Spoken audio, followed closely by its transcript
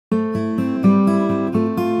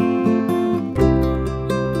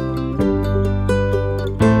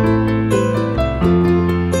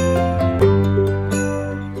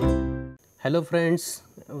Hello friends,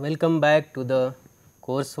 welcome back to the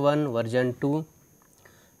course 1 version 2.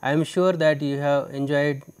 I am sure that you have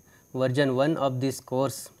enjoyed version 1 of this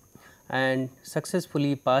course and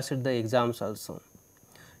successfully passed the exams also.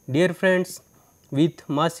 Dear friends, with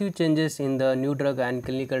massive changes in the new drug and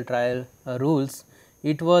clinical trial rules,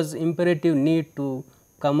 it was imperative need to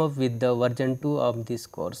come up with the version 2 of this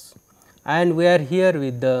course, and we are here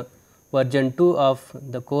with the version 2 of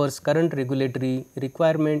the course current regulatory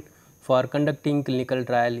requirement for conducting clinical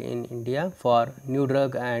trial in India for new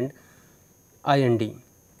drug and IND.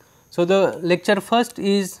 So, the lecture first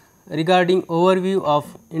is regarding overview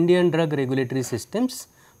of Indian drug regulatory systems,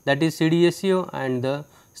 that is CDSCO and the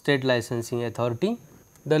state licensing authority.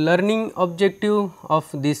 The learning objective of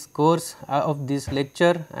this course of this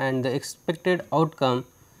lecture and the expected outcome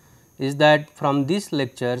is that from these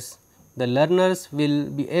lectures the learners will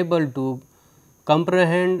be able to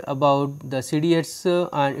comprehend about the CDSCO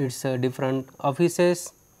and its different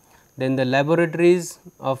offices, then the laboratories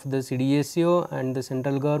of the CDSCO and the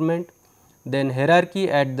central government, then hierarchy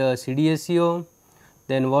at the CDSCO,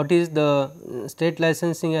 then what is the state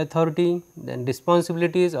licensing authority, then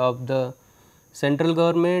responsibilities of the central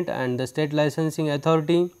government and the state licensing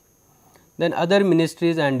authority, then other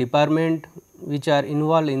ministries and department which are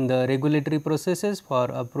involved in the regulatory processes for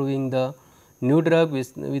approving the new drug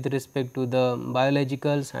with respect to the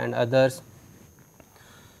biologicals and others.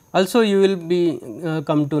 Also you will be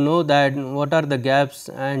come to know that what are the gaps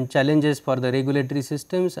and challenges for the regulatory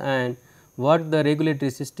systems and what the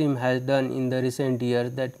regulatory system has done in the recent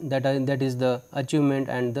years, that is the achievement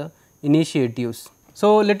and the initiatives.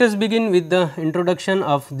 So, let us begin with the introduction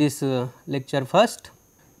of this lecture first.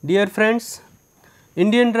 Dear friends,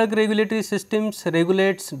 Indian drug regulatory systems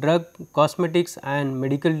regulates drug, cosmetics and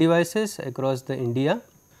medical devices across the India.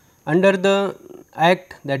 Under the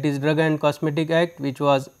Act, that is Drug and Cosmetic Act, which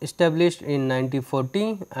was established in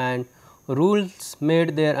 1940 and rules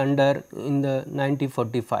made there under in the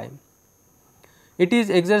 1945. It is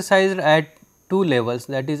exercised at two levels,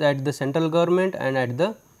 that is at the central government and at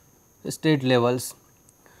the state levels.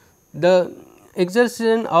 The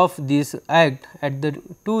exertion of this act at the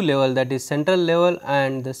two level, that is central level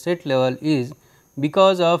and the state level, is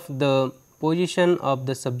because of the position of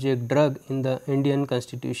the subject drug in the Indian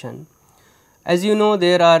constitution. As you know,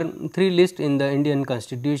 there are three lists in the Indian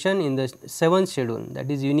constitution in the 7th schedule, that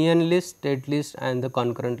is union list, state list and the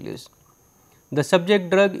concurrent list. The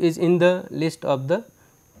subject drug is in the list of the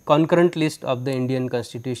concurrent list of the Indian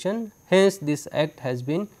constitution. Hence, this act has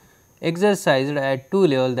been exercised at two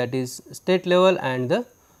level, that is state level and the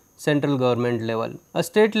central government level. A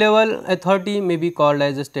state level authority may be called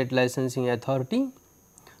as a state licensing authority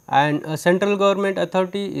and a central government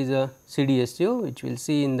authority is a CDSCO, which we will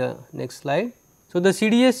see in the next slide. So, the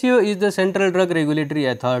CDSCO is the Central Drug Regulatory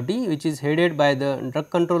Authority, which is headed by the Drug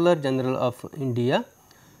Controller General of India.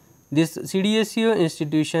 This CDSCO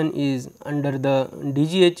institution is under the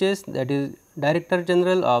DGHS, that is Director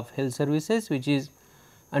General of Health Services, which is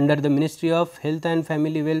under the Ministry of Health and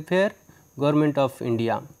Family Welfare, Government of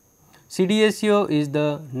India. CDSCO is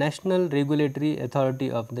the National Regulatory Authority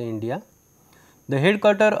of the India. The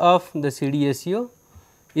headquarter of the CDSCO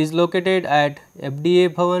is located at FDA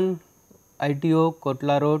Bhavan, ITO,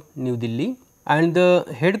 Kotla Road, New Delhi, and the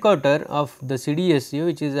headquarter of the CDSCO,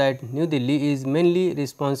 which is at New Delhi, is mainly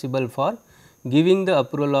responsible for giving the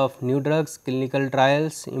approval of new drugs, clinical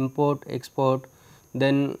trials, import, export,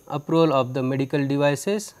 then approval of the medical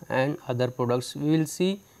devices and other products. We will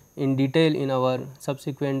see in detail in our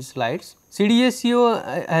subsequent slides. CDSCO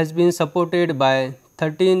has been supported by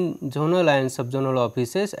 13 zonal and subzonal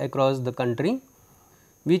offices across the country,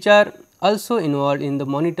 which are also involved in the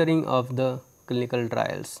monitoring of the clinical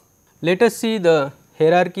trials. Let us see the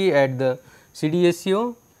hierarchy at the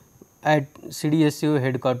CDSCO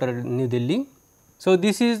headquarter New Delhi. So,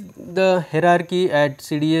 this is the hierarchy at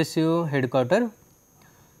CDSCO headquarter.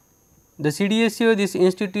 The CDSCO, this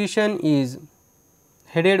institution is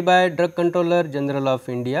headed by Drug Controller General of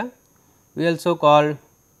India. We also call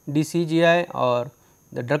DCGI or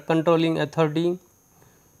the Drug Controlling Authority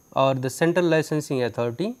or the Central Licensing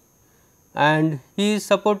Authority, and he is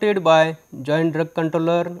supported by Joint Drug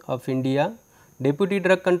Controller of India, Deputy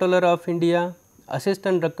Drug Controller of India,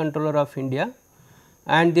 Assistant Drug Controller of India,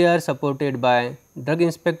 and they are supported by Drug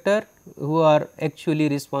Inspector, who are actually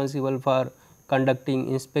responsible for conducting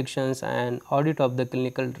inspections and audit of the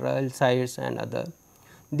clinical trial sites and other.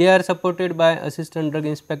 They are supported by Assistant Drug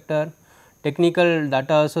Inspector, Technical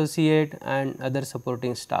Data Associate and other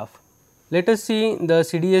supporting staff. Let us see the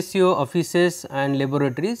CDSCO offices and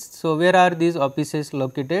laboratories. So, where are these offices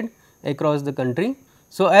located across the country?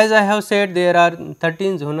 So, as I have said, there are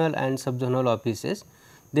 13 zonal and subzonal offices.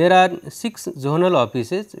 There are 6 zonal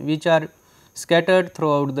offices which are scattered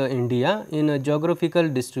throughout the India in a geographical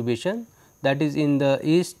distribution, that is in the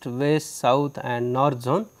east, west, south and north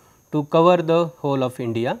zone to cover the whole of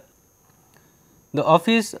India. The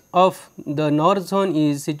office of the north zone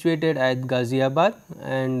is situated at Ghaziabad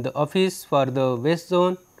and the office for the west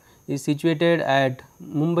zone is situated at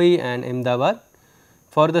Mumbai and Ahmedabad.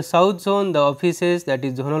 For the south zone, the offices, that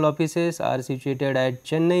is zonal offices, are situated at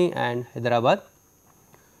Chennai and Hyderabad.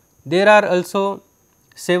 There are also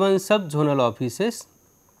 7 sub-zonal offices.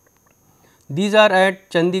 These are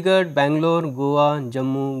at Chandigarh, Bangalore, Goa,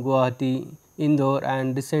 Jammu, Guwahati, Indore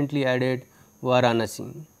and recently added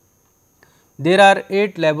Varanasi. There are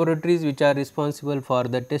 8 laboratories which are responsible for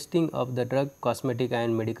the testing of the drug, cosmetic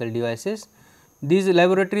and medical devices. These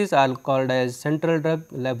laboratories are called as central drug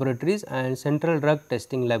laboratories and central drug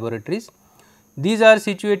testing laboratories. These are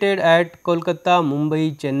situated at Kolkata,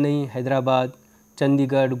 Mumbai, Chennai, Hyderabad,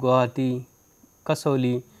 Chandigarh, Guwahati,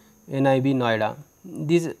 Kasauli, NIB, Noida.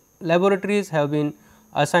 These laboratories have been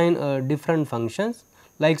assigned different functions,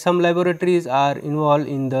 like some laboratories are involved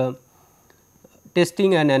in the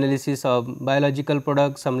testing and analysis of biological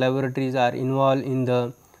products, some laboratories are involved in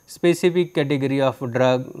the specific category of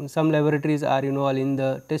drug, some laboratories are involved in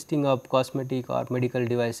the testing of cosmetic or medical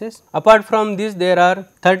devices. Apart from this, there are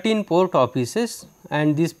 13 port offices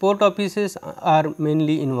and these port offices are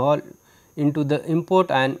mainly involved into the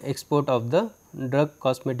import and export of the drug,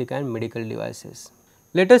 cosmetic and medical devices.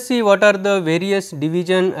 Let us see what are the various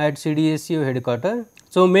divisions at CDSCO headquarters.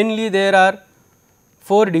 So, mainly there are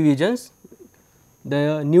 4 divisions: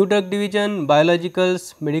 the new drug division,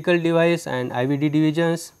 biologicals, medical device and IVD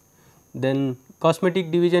divisions. Then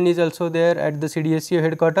cosmetic division is also there at the CDSCO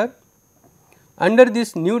headquarters. Under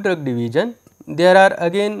this new drug division, there are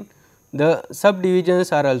again the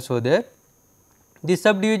subdivisions are also there. These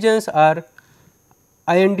subdivisions are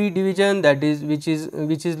IND division, that is which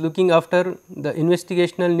is looking after the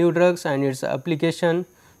investigational new drugs and its application,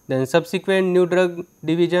 then subsequent new drug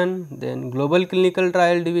division, then global clinical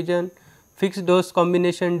trial division, fixed dose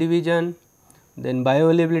combination division, then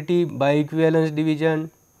bioavailability bioequivalence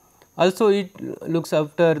division. Also it looks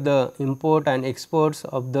after the import and exports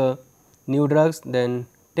of the new drugs, then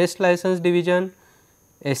test license division,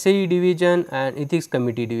 SAE division and ethics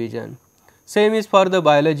committee division. Same is for the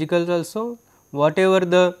biologicals also. Whatever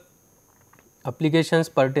the applications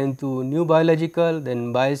pertain to new biological,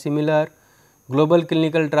 then biosimilar, global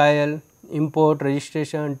clinical trial, import,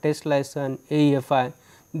 registration, test license, AEFI,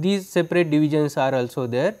 these separate divisions are also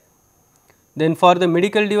there. Then for the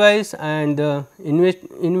medical device and the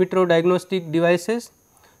in vitro diagnostic devices,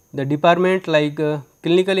 the department like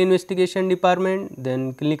clinical investigation department,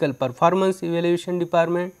 then clinical performance evaluation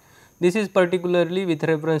department, this is particularly with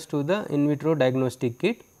reference to the in vitro diagnostic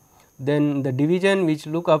kit. Then the division which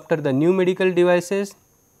look after the new medical devices,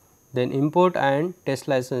 then import and test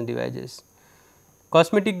license devices.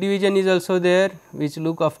 Cosmetic division is also there which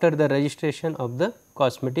look after the registration of the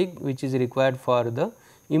cosmetic which is required for the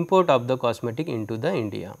import of the cosmetic into the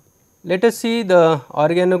India. Let us see the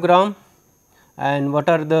organogram and what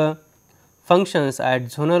are the functions at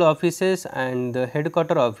zonal offices and the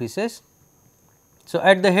headquarter offices. So,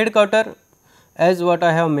 at the headquarter, as what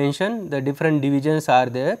I have mentioned, the different divisions are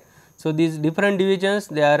there. So, these different divisions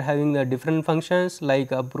they are having the different functions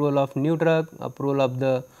like approval of new drug, approval of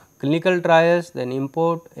the clinical trials, then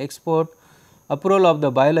import, export, approval of the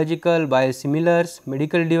biological, biosimilars,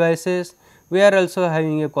 medical devices. We are also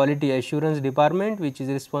having a quality assurance department which is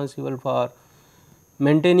responsible for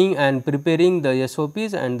maintaining and preparing the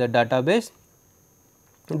SOPs and the database.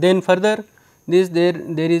 Then further this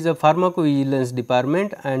there is a pharmacovigilance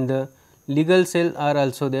department and the legal cell are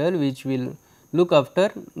also there which will look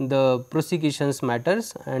after the prosecutions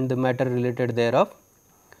matters and the matter related thereof.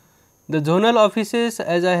 The zonal offices,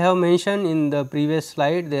 as I have mentioned in the previous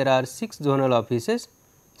slide, there are 6 zonal offices.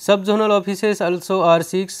 Sub-zonal offices also are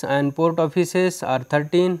 6 and port offices are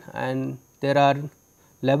 13 and there are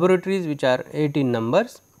laboratories which are 8 in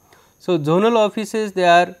numbers. So, zonal offices they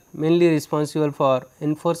are mainly responsible for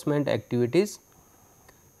enforcement activities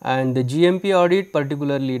and the GMP audit,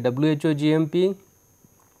 particularly WHO GMP,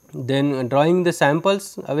 then drawing the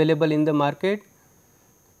samples available in the market,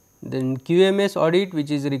 then QMS audit which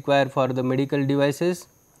is required for the medical devices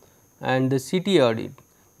and the CT audit.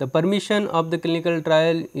 The permission of the clinical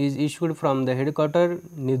trial is issued from the headquarter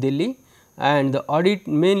New Delhi and the audit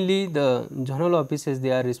mainly the zonal offices they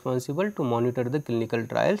are responsible to monitor the clinical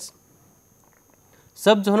trials.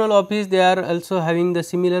 Sub-zonal office they are also having the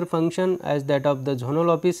similar function as that of the zonal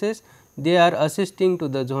offices, they are assisting to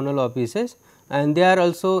the zonal offices and they are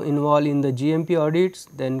also involved in the GMP audits,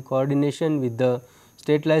 then coordination with the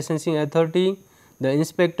state licensing authority. The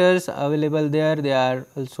inspectors available there, they are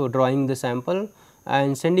also drawing the sample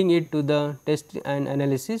and sending it to the test and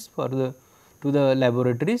analysis for the to the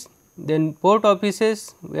laboratories. Then port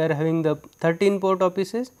offices, we are having the 13 port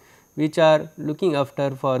offices which are looking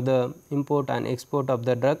after for the import and export of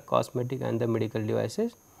the drug, cosmetic and the medical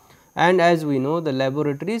devices. And as we know, the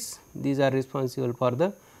laboratories, these are responsible for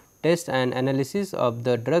the test and analysis of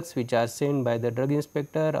the drugs which are sent by the drug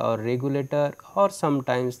inspector or regulator or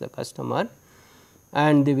sometimes the customer,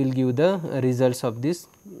 and they will give the results of this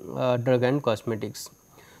drug and cosmetics.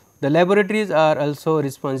 The laboratories are also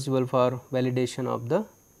responsible for validation of the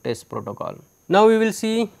test protocol. Now, we will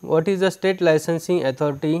see what is the state licensing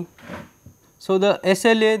authority. So, the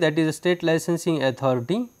SLA, that is the state licensing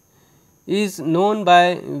authority, is known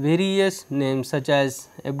by various names such as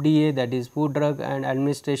FDA, that is Food Drug and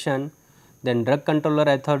Administration, then Drug Controller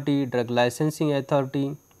Authority, Drug Licensing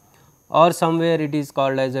Authority, or somewhere it is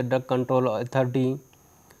called as a Drug Control Authority.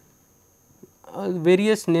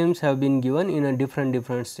 Various names have been given in a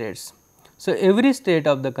different states. So, every state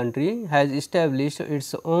of the country has established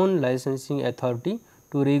its own licensing authority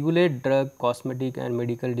to regulate drug, cosmetic and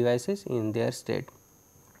medical devices in their state.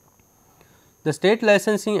 The state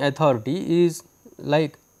licensing authority is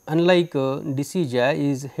unlike DCGI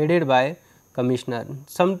is headed by commissioner.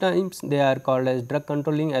 Sometimes they are called as drug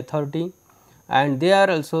controlling authority, and they are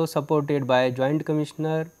also supported by joint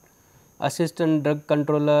commissioner, assistant drug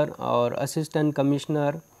controller or assistant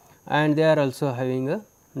commissioner, and they are also having a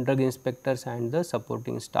drug inspectors and the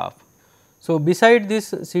supporting staff. So, beside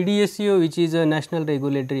this CDSCO, which is a national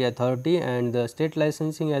regulatory authority, and the state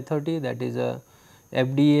licensing authority, that is a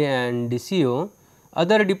FDA and DCO,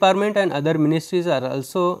 other department and other ministries are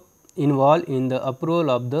also involved in the approval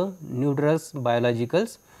of the new drugs,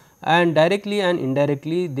 biologicals, and directly and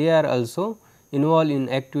indirectly they are also involved in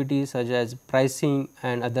activities such as pricing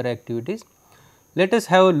and other activities. Let us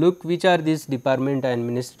have a look which are these department and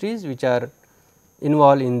ministries which are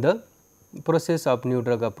involved in the process of new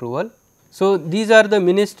drug approval. So, these are the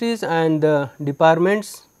ministries and the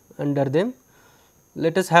departments under them.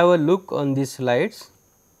 Let us have a look on these slides.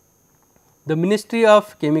 The Ministry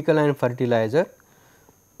of Chemical and Fertilizer,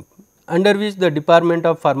 under which the Department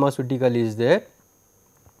of Pharmaceutical is there.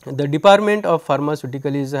 The Department of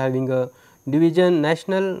Pharmaceutical is having a division,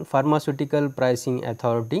 National Pharmaceutical Pricing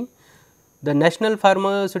Authority. The National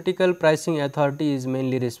Pharmaceutical Pricing Authority is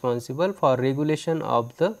mainly responsible for regulation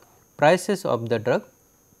of the prices of the drug.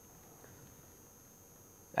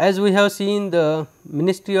 As we have seen, the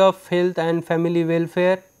Ministry of Health and Family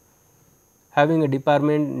Welfare having a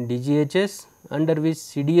department DGHS, under which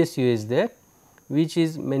CDSU is there, which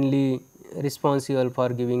is mainly responsible for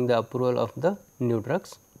giving the approval of the new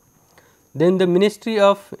drugs. Then the Ministry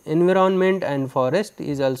of Environment and Forest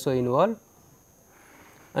is also involved.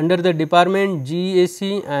 Under the department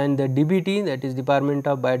GAC and the DBT, that is Department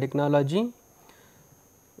of Biotechnology,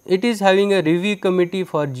 it is having a review committee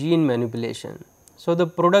for gene manipulation. So, the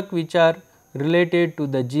product which are related to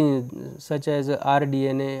the gene such as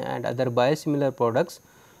rDNA and other biosimilar products.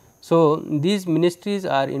 So, these ministries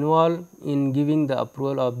are involved in giving the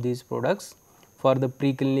approval of these products for the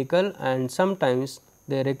preclinical, and sometimes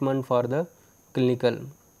they recommend for the clinical.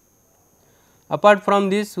 Apart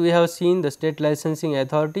from this, we have seen the state licensing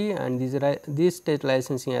authority, and these state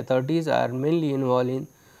licensing authorities are mainly involved in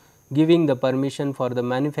giving the permission for the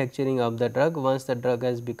manufacturing of the drug once the drug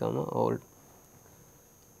has become old.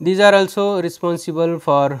 These are also responsible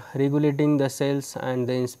for regulating the sales and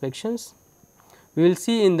the inspections. We will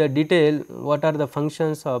see in the detail what are the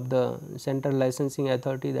functions of the central licensing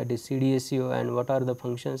authority, that is CDSCO, and what are the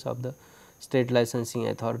functions of the state licensing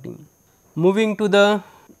authority. Moving to the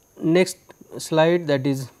next slide, that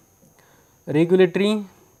is regulatory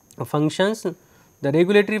functions. The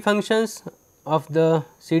regulatory functions of the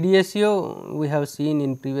CDSCO we have seen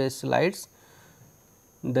in previous slides.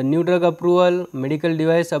 The new drug approval, medical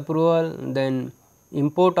device approval, then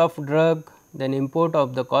import of drug, then import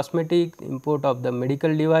of the cosmetic, import of the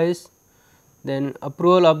medical device, then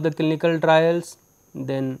approval of the clinical trials,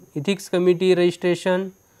 then ethics committee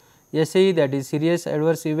registration, SAE, that is serious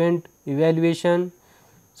adverse event evaluation.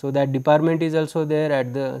 So, that department is also there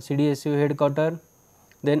at the CDSCO headquarter.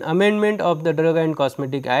 Then amendment of the Drug and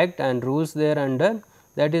Cosmetic Act and rules there under,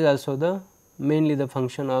 that is also the mainly the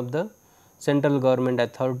function of the central government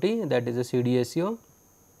authority, that is the CDSCO.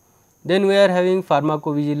 Then we are having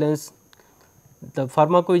pharmacovigilance. The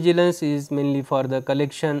pharmacovigilance is mainly for the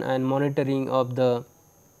collection and monitoring of the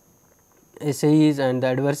SAEs and the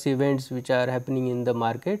adverse events which are happening in the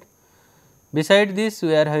market. Beside this,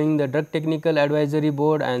 we are having the Drug Technical Advisory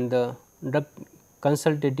Board and the Drug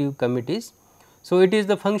Consultative Committees. So, it is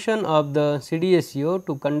the function of the CDSCO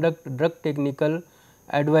to conduct Drug Technical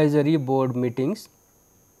Advisory Board meetings.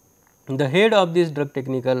 The head of this Drug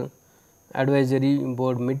Technical Advisory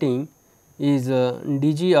Board meeting is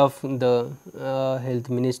DG of the Health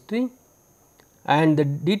Ministry, and the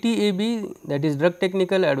DTAB, that is Drug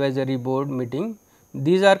Technical Advisory Board meeting,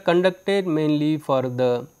 these are conducted mainly for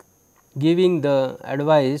the giving the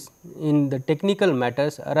advice in the technical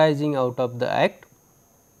matters arising out of the act.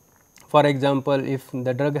 For example, if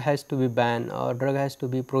the drug has to be banned or drug has to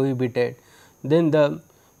be prohibited, then the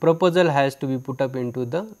proposal has to be put up into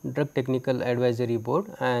the Drug Technical Advisory Board,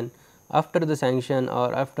 and after the sanction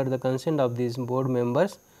or after the consent of these board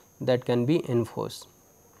members, that can be enforced.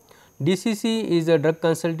 DCC is a drug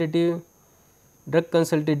consultative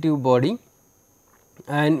body,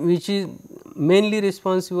 and which is mainly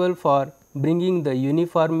responsible for bringing the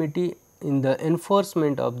uniformity in the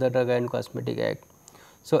enforcement of the Drug and Cosmetic Act.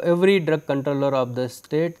 So, every drug controller of the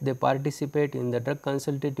state, they participate in the Drug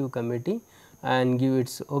Consultative Committee and give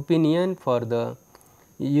its opinion for the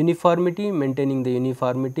uniformity, maintaining the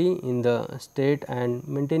uniformity in the state and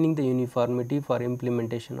maintaining the uniformity for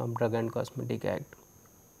implementation of Drug and Cosmetic Act.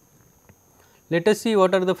 Let us see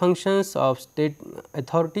what are the functions of state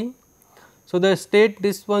authority. So, the state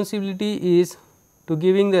responsibility is to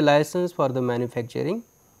giving the license for the manufacturing.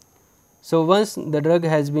 So, once the drug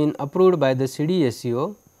has been approved by the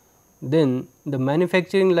CDSCO, then the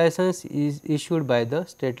manufacturing license is issued by the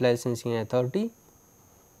state licensing authority.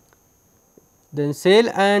 Then sale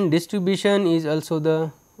and distribution is also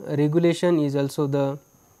the regulation is also the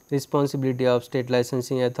responsibility of state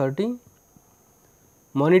licensing authority.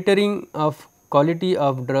 Monitoring of quality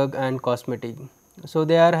of drug and cosmetic. So,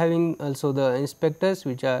 they are having also the inspectors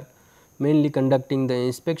which are mainly conducting the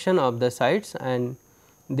inspection of the sites, and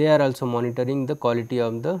they are also monitoring the quality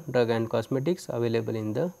of the drug and cosmetics available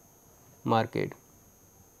in the market.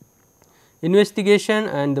 Investigation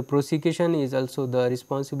and the prosecution is also the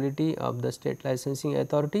responsibility of the state licensing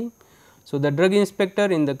authority. So, the drug inspector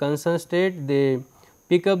in the concerned state, they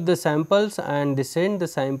pick up the samples and they send the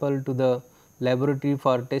sample to the laboratory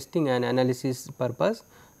for testing and analysis purpose,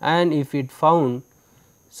 and if it found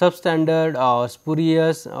substandard or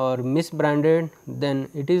spurious or misbranded, then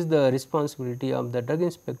it is the responsibility of the drug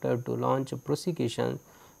inspector to launch a prosecution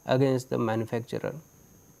against the manufacturer.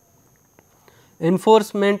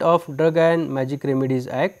 Enforcement of Drug and Magic Remedies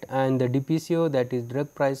Act and the DPCO, that is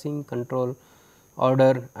Drug Pricing Control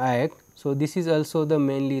Order Act. So, this is also the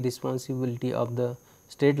mainly responsibility of the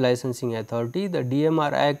state licensing authority. The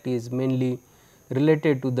DMR Act is mainly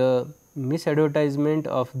related to the misadvertisement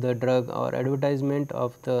of the drug or advertisement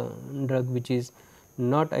of the drug which is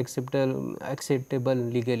not acceptable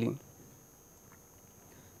legally.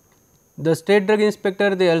 The state drug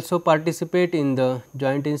inspector, they also participate in the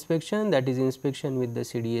joint inspection, that is inspection with the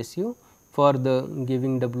CDSCO for the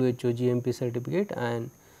giving WHO GMP certificate,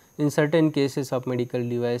 and in certain cases of medical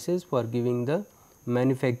devices for giving the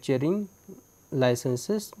manufacturing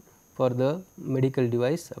licenses for the medical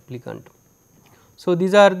device applicant. So,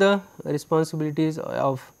 these are the responsibilities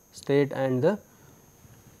of state and the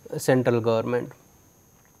central government.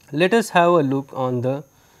 Let us have a look on the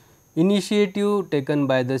initiative taken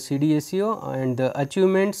by the CDSCO and the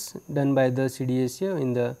achievements done by the CDSCO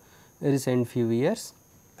in the recent few years.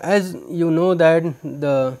 As you know that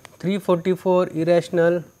the 344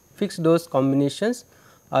 irrational fixed dose combinations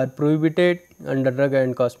are prohibited under Drug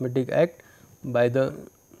and Cosmetic Act by the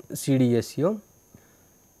CDSCO,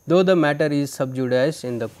 though the matter is sub judice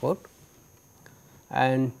in the court.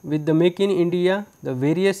 And with the Make in India, the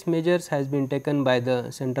various measures has been taken by the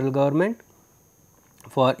central government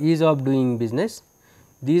for ease of doing business.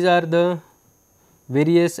 These are the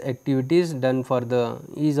various activities done for the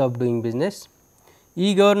ease of doing business.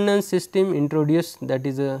 E-governance system introduced, that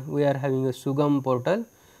is we are having a Sugam portal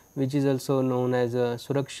which is also known as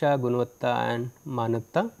Suraksha, Gunavatta and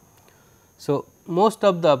Manakta. So, most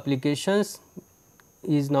of the applications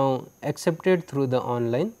is now accepted through the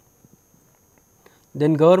online.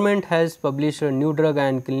 Then government has published a new drug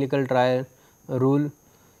and clinical trial rule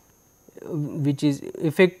which is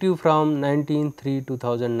effective from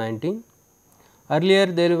 19/3/2019. Earlier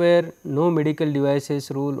there were no medical devices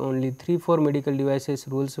rule, only 3-4 medical devices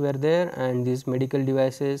rules were there, and these medical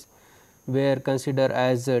devices were considered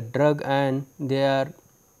as a drug and they are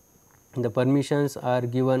the permissions are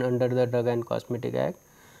given under the Drug and Cosmetic Act.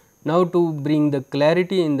 Now, to bring the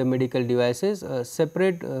clarity in the medical devices,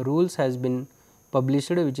 separate rules has been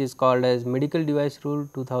published which is called as Medical Device Rule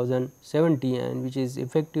 2070 and which is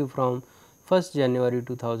effective from 1st January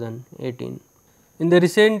 2018. In the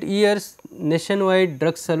recent years, nationwide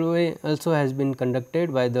drug survey also has been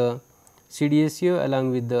conducted by the CDSCO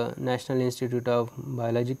along with the National Institute of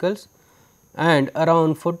Biologicals, and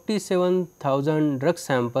around 47,000 drug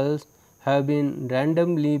samples have been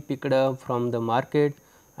randomly picked up from the market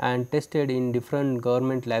and tested in different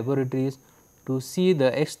government laboratories to see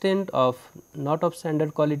the extent of not of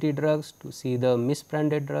standard quality drugs, to see the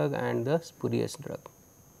misbranded drug and the spurious drug.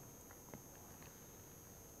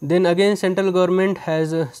 Then again central government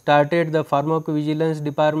has started the pharmacovigilance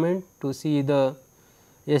department to see the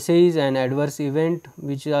assays and adverse event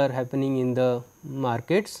which are happening in the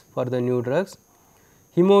markets for the new drugs.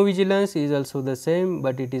 Hemovigilance is also the same,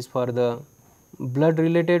 but it is for the blood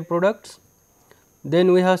related products.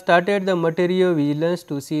 Then we have started the materiovigilance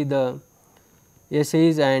to see the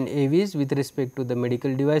assays and AVs with respect to the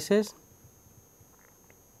medical devices.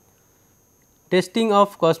 Testing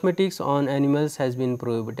of cosmetics on animals has been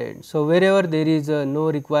prohibited. So, wherever there is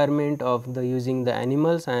no requirement of the using the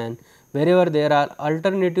animals and wherever there are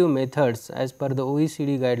alternative methods as per the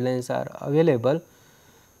OECD guidelines are available.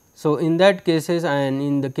 So, in that cases and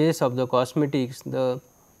in the case of the cosmetics, the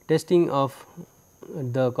testing of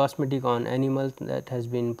the cosmetic on animals that has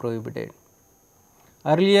been prohibited.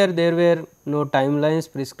 Earlier there were no timelines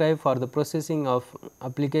prescribed for the processing of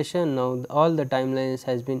application. Now, all the timelines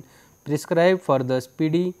has been prescribed for the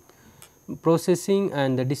speedy processing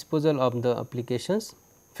and the disposal of the applications.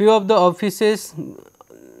 Few of the offices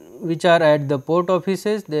which are at the port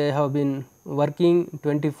offices, they have been working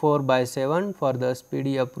 24/7 for the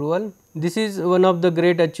speedy approval. This is one of the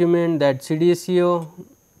great achievement that CDSCO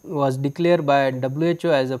was declared by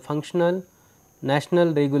WHO as a functional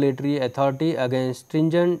national regulatory authority against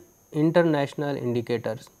stringent international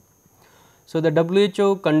indicators. So, the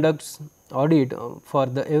WHO conducts audit for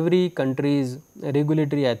the every country's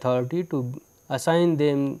regulatory authority to assign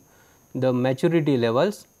them the maturity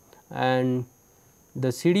levels, and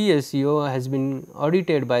the CDSCO has been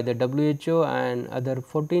audited by the WHO and other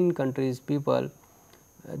 14 countries people,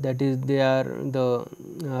 that is they are the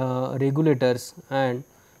regulators, and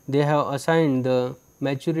they have assigned the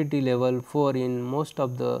maturity level 4 in most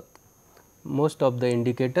of the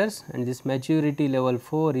indicators, and this maturity level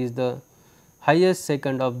 4 is the highest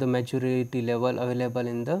second of the maturity level available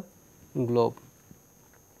in the globe.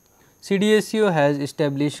 CDSCO has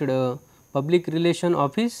established a public relation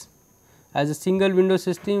office as a single window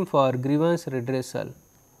system for grievance redressal.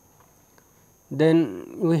 Then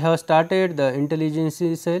we have started the intelligence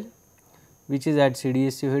cell which is at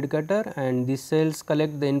CDSCO headquarter, and these cells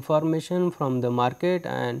collect the information from the market,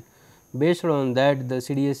 and based on that the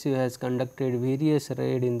CDSCO has conducted various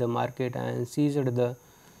raid in the market and seized the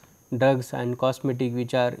drugs and cosmetic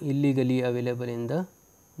which are illegally available in the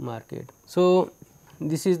market. So,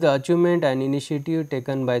 this is the achievement and initiative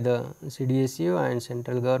taken by the CDSCO and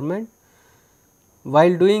central government.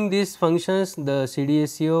 While doing these functions, the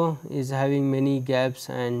CDSCO is having many gaps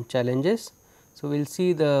and challenges. So, we will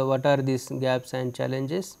see the what are these gaps and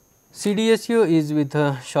challenges. CDSCO is with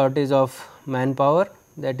a shortage of manpower,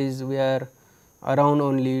 that is we are around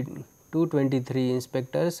only 223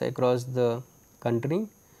 inspectors across the country.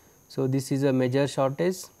 So, this is a major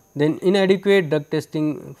shortage. Then inadequate drug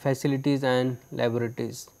testing facilities and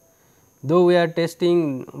laboratories. Though we are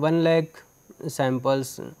testing 1 lakh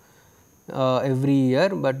samples every year,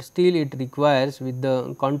 but still it requires with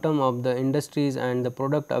the quantum of the industries and the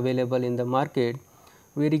product available in the market,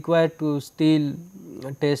 we require to still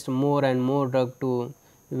test more and more drug to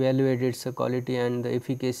evaluate its quality and the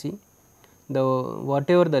efficacy. The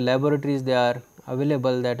whatever the laboratories they are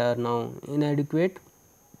available that are now inadequate.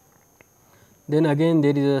 Then again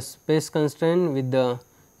there is a space constraint with the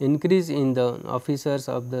increase in the officers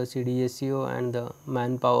of the CDSCO and the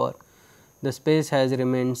manpower. The space has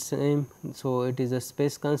remained same, so it is a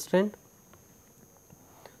space constraint.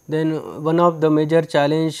 Then one of the major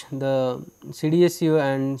challenge the CDSCO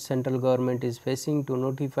and central government is facing to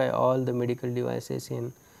notify all the medical devices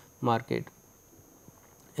in market.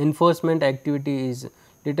 Enforcement activity is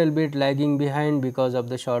little bit lagging behind because of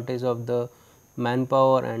the shortage of the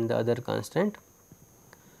manpower and the other constraint.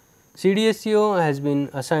 CDSCO has been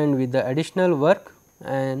assigned with the additional work,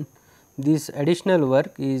 and this additional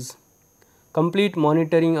work is complete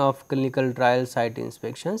monitoring of clinical trial site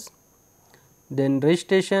inspections, then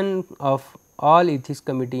registration of all ethics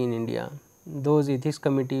committee in India, those ethics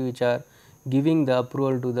committee which are giving the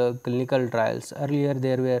approval to the clinical trials. Earlier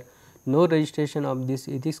there were no registration of this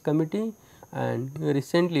ethics committee, and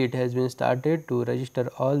recently it has been started to register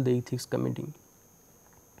all the ethics committee.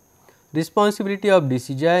 Responsibility of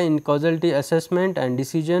DCGI in causality assessment and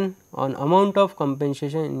decision on amount of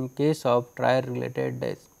compensation in case of trial related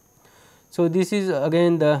death. So, this is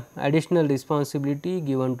again the additional responsibility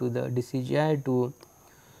given to the DCGI to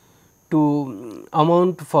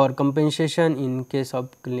amount for compensation in case of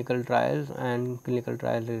clinical trials and clinical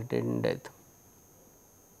trial related death.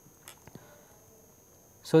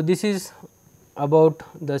 So, this is about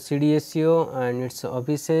the CDSCO and its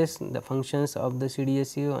offices, the functions of the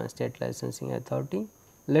CDSCO and state licensing authority.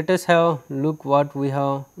 Let us have look what we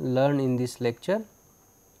have learned in this lecture.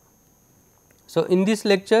 So, in this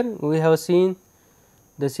lecture we have seen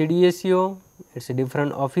the CDSCO, its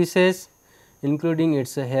different offices including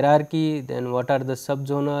its hierarchy, then what are the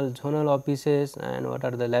subzonal, zonal offices and what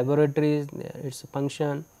are the laboratories, its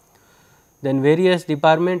function. Then various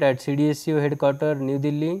department at CDSCO headquarter New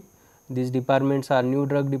Delhi. These departments are new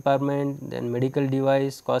drug department, then medical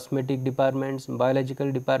device, cosmetic departments,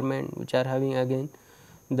 biological department, which are having again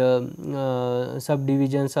the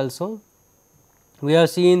subdivisions also. We have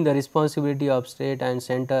seen the responsibility of state and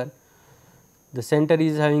center. The center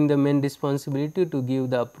is having the main responsibility to give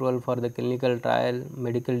the approval for the clinical trial,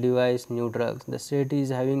 medical device, new drugs. The state is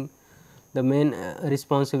having the main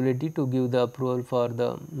responsibility to give the approval for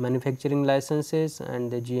the manufacturing licenses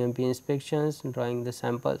and the GMP inspections, drawing the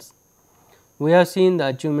samples. We have seen the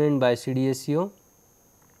achievement by CDSCO,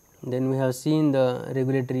 then we have seen the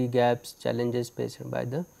regulatory gaps, challenges faced by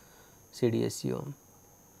the CDSCO.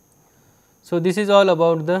 So, this is all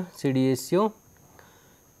about the CDSCO.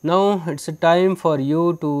 Now, it is a time for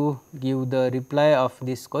you to give the reply of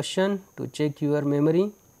this question to check your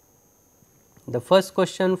memory. The first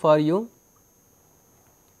question for you,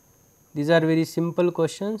 these are very simple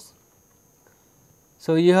questions.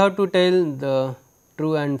 So, you have to tell the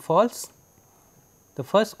true and false. The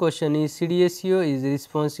first question is CDSCO is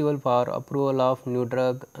responsible for approval of new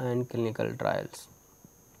drug and clinical trials.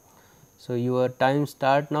 So, your time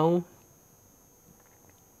start now.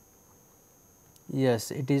 Yes,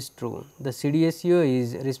 it is true. The CDSCO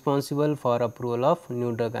is responsible for approval of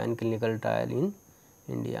new drug and clinical trial in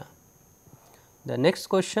India. The next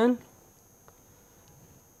question,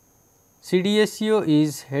 CDSCO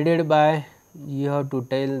is headed by, you have to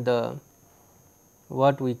tell the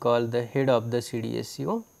what we call the head of the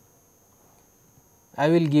CDSCO. I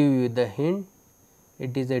will give you the hint,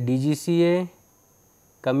 it is a DGCA,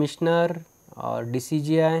 commissioner or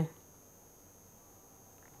DCGI.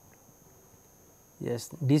 Yes,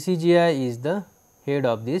 DCGI is the head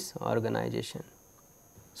of this organization.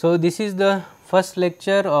 So, this is the first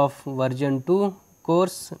lecture of version 2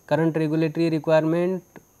 course, current regulatory requirement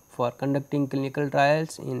for conducting clinical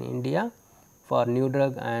trials in India for new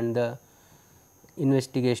drug and the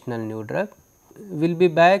investigational new drug. We will be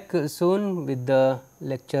back soon with the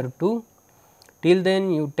lecture 2. Till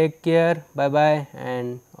then, you take care, bye bye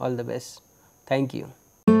and all the best. Thank you.